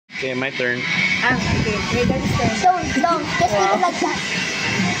Okay, my turn. Okay. Wait, that's turn. Don't. Just leave it like that.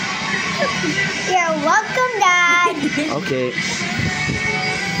 You're welcome, Dad. Okay.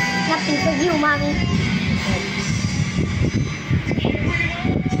 Nothing for you, Mommy.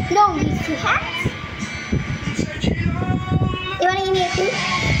 No, these two hats. You want to give me a food?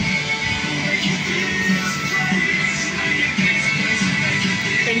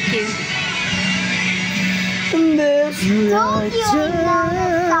 Thank you. That's Don't you know the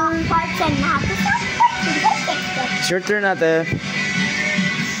soft parts and not the soft parts? It's your turn, ate.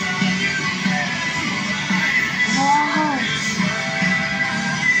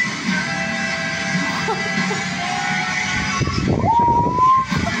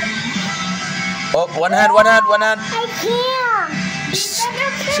 Oh, one hand. I can't.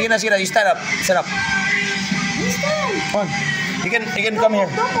 Sige na, you stand up. Stand up. Come on. You can come here.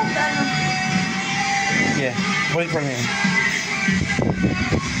 Don't move the ano. Yeah, hold it from here.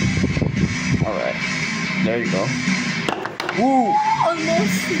 Alright. There you go. Woo!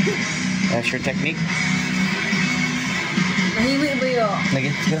 Almost. That's your technique. Nahiwi ba yun?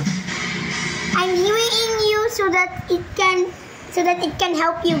 Lagi, sige na. I'm hearing you so that it can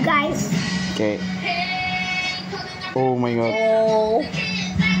help you guys. Okay. Oh my god. Oh.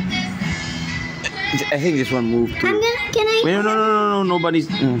 I think this one moved too. Can I? Wait, no. Nobody's.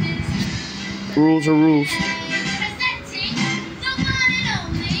 Rules are rules.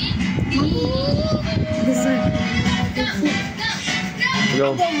 This one.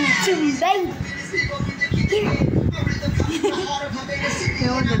 Go.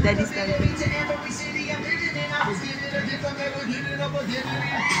 You want the daddy's coming.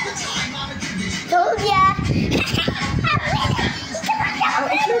 Told ya.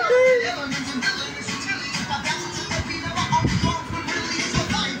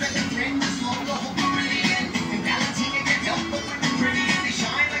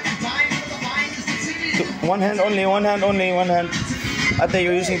 One hand only. Ate,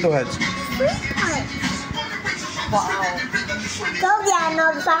 you're using two hands. Wow. Told ya,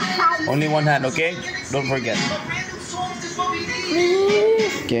 no soft parts. Only one hand, okay? Don't forget.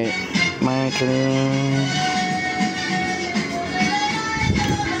 Please. Okay, my turn.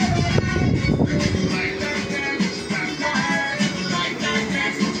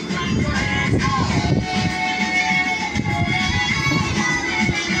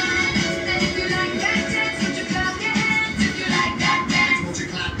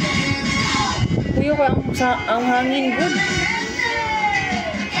 Kuya ko ang hangin good.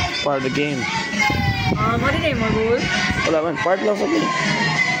 Part of the game. Mali na yung mag-rule. Wala man, part lang sa game.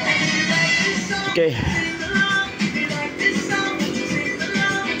 Okay.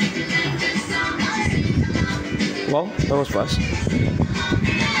 Wow, that was fast.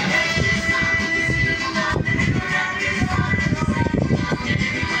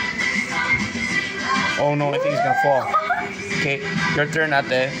 Oh no, I think it's gonna fall. Okay, your turn,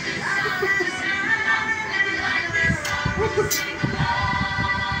 ate.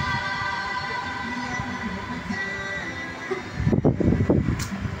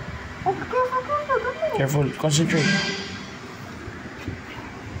 Careful, concentrate.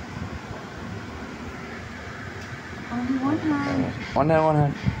 Only one hand. One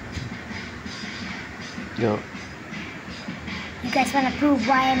hand. Go. You guys want to prove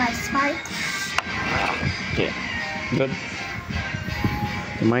why am I smart? Okay, good.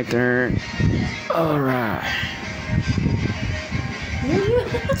 My turn. Alright.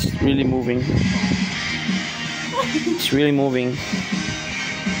 It's really moving. It's really moving.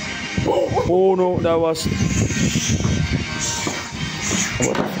 Oh no, that was.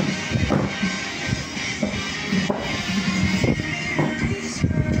 What?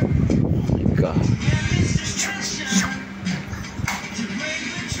 My God.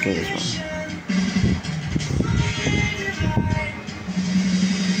 Okay, this one.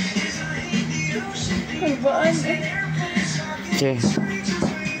 Okay.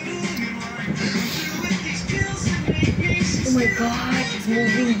 Oh my god, it's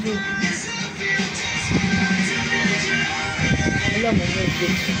moving you. Alam mo,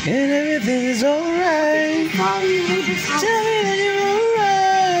 moving. And everything is alright. Tell me that you're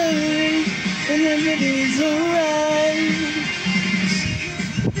alright. And everything is alright.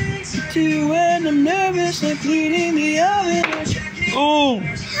 To when I'm nervous, like cleaning the oven. Oh!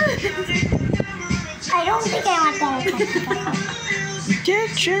 I don't think I want that.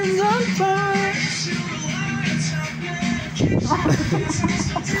 Kitchen's on fire.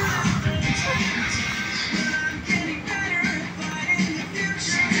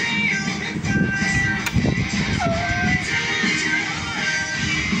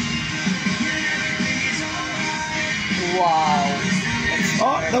 Wow.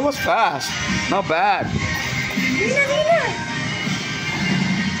 Oh, that That was fast. Not bad.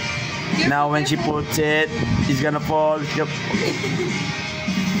 Now when she puts it, it's gonna fall.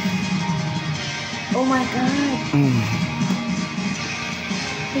 Oh my god.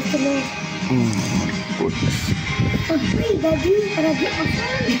 It's the Lord. Goodness. Oh, wait, Daddy.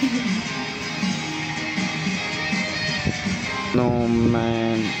 No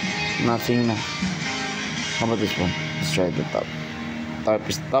man, nothing na. How about this one? Let's try the top.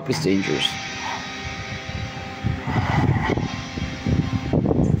 Top is dangerous.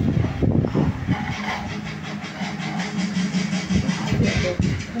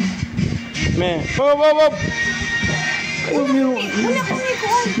 Man, oh! Oh,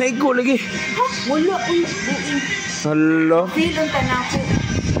 Naigo lagi. Wala. Hala. Feel ang tanako.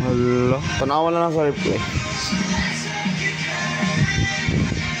 Hala. Tanawa lang sa replay.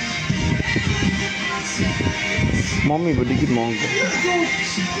 Mommy, ba dikit mo ako?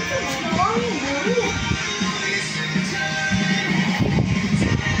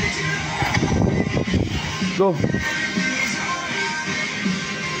 Go.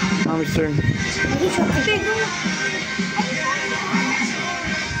 Mommy's turn. Okay, go.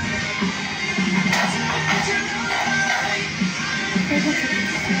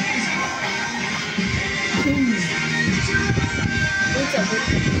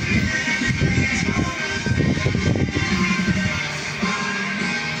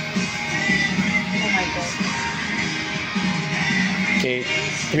 Okay,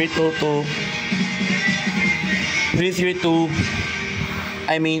 3, 2, 2. 3, 3, 2.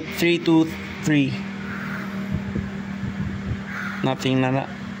 I mean 3, 2, 3. Nothing na.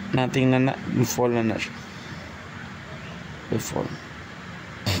 Fall na siya. Fall.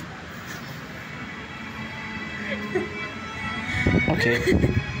 Okay,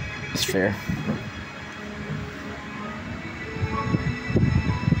 it's fair.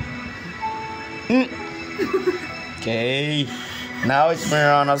 Okay, now it's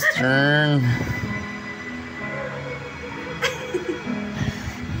Mirana's turn.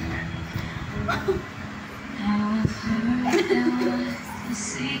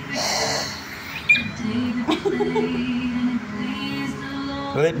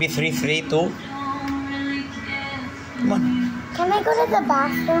 Will it be 3, 3, 2? Come on. Can I go to the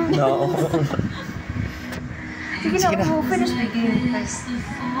bathroom? No. Sige na, we'll finish the game.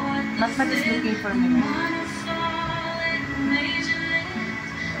 Matmat is looking for me.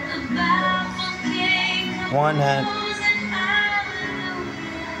 One hand.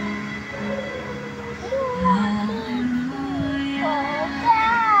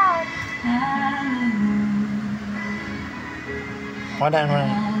 One hand.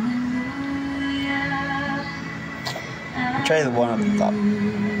 Try the one at the top.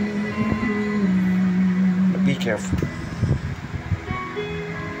 But be careful.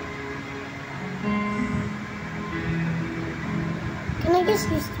 Can I just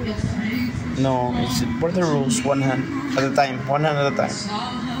use two? No, it's what are the rules? One hand at a time. One hand at a time.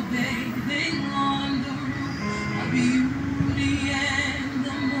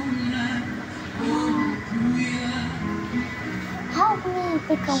 Help me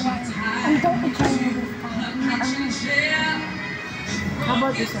pick a one. And don't be trying to this time. How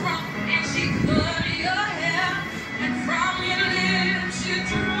about this one?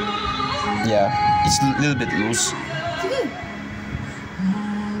 Yeah, it's a little bit loose.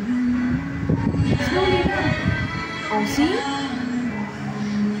 Slowly na. Oh, see?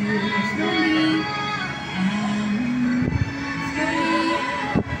 Slowly.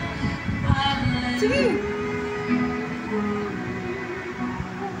 Sige.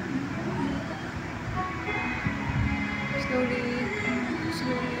 Slowly.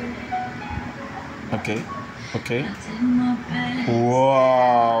 Okay.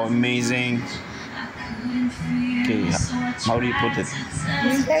 Wow, amazing. Okay, how do you put it?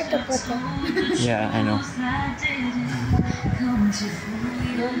 It's hard to put it. Yeah, I know.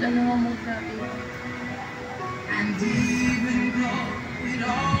 Don't ano mo muna.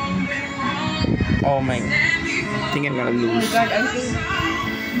 Oh my, I think I'm gonna Oh my lose. god, I think.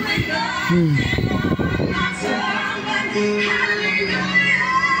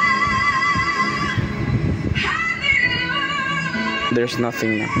 There's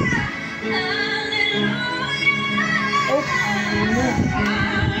nothing now.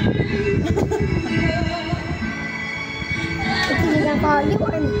 Ito yung volume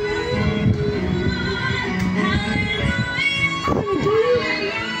or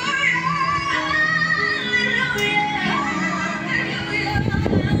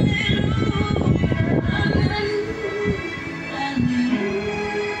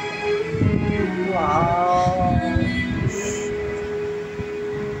Wow.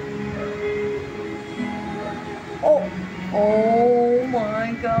 Oh! Oh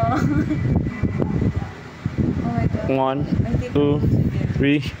my god! Oh my god. 1, 2,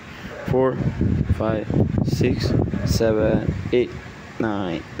 3, 4, 5, 6, 7, 8,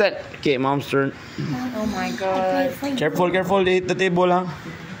 9, 10. Okay, mom's turn. Oh my god. Careful, careful. They hit the table, huh?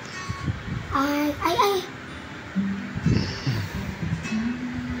 Ay. Ate! Ate!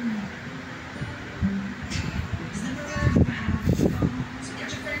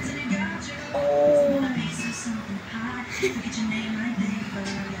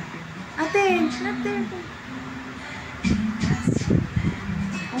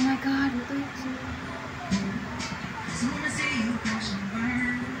 Oh my god. Ito yung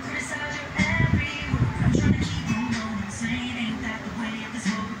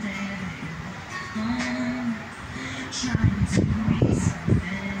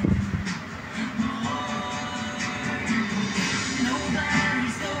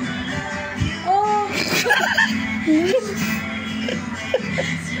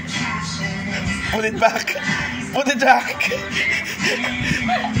Put it back. Put it back.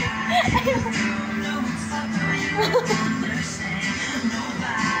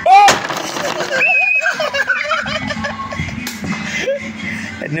 Oh!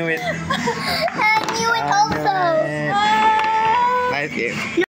 I knew it. I knew it also. Nice game.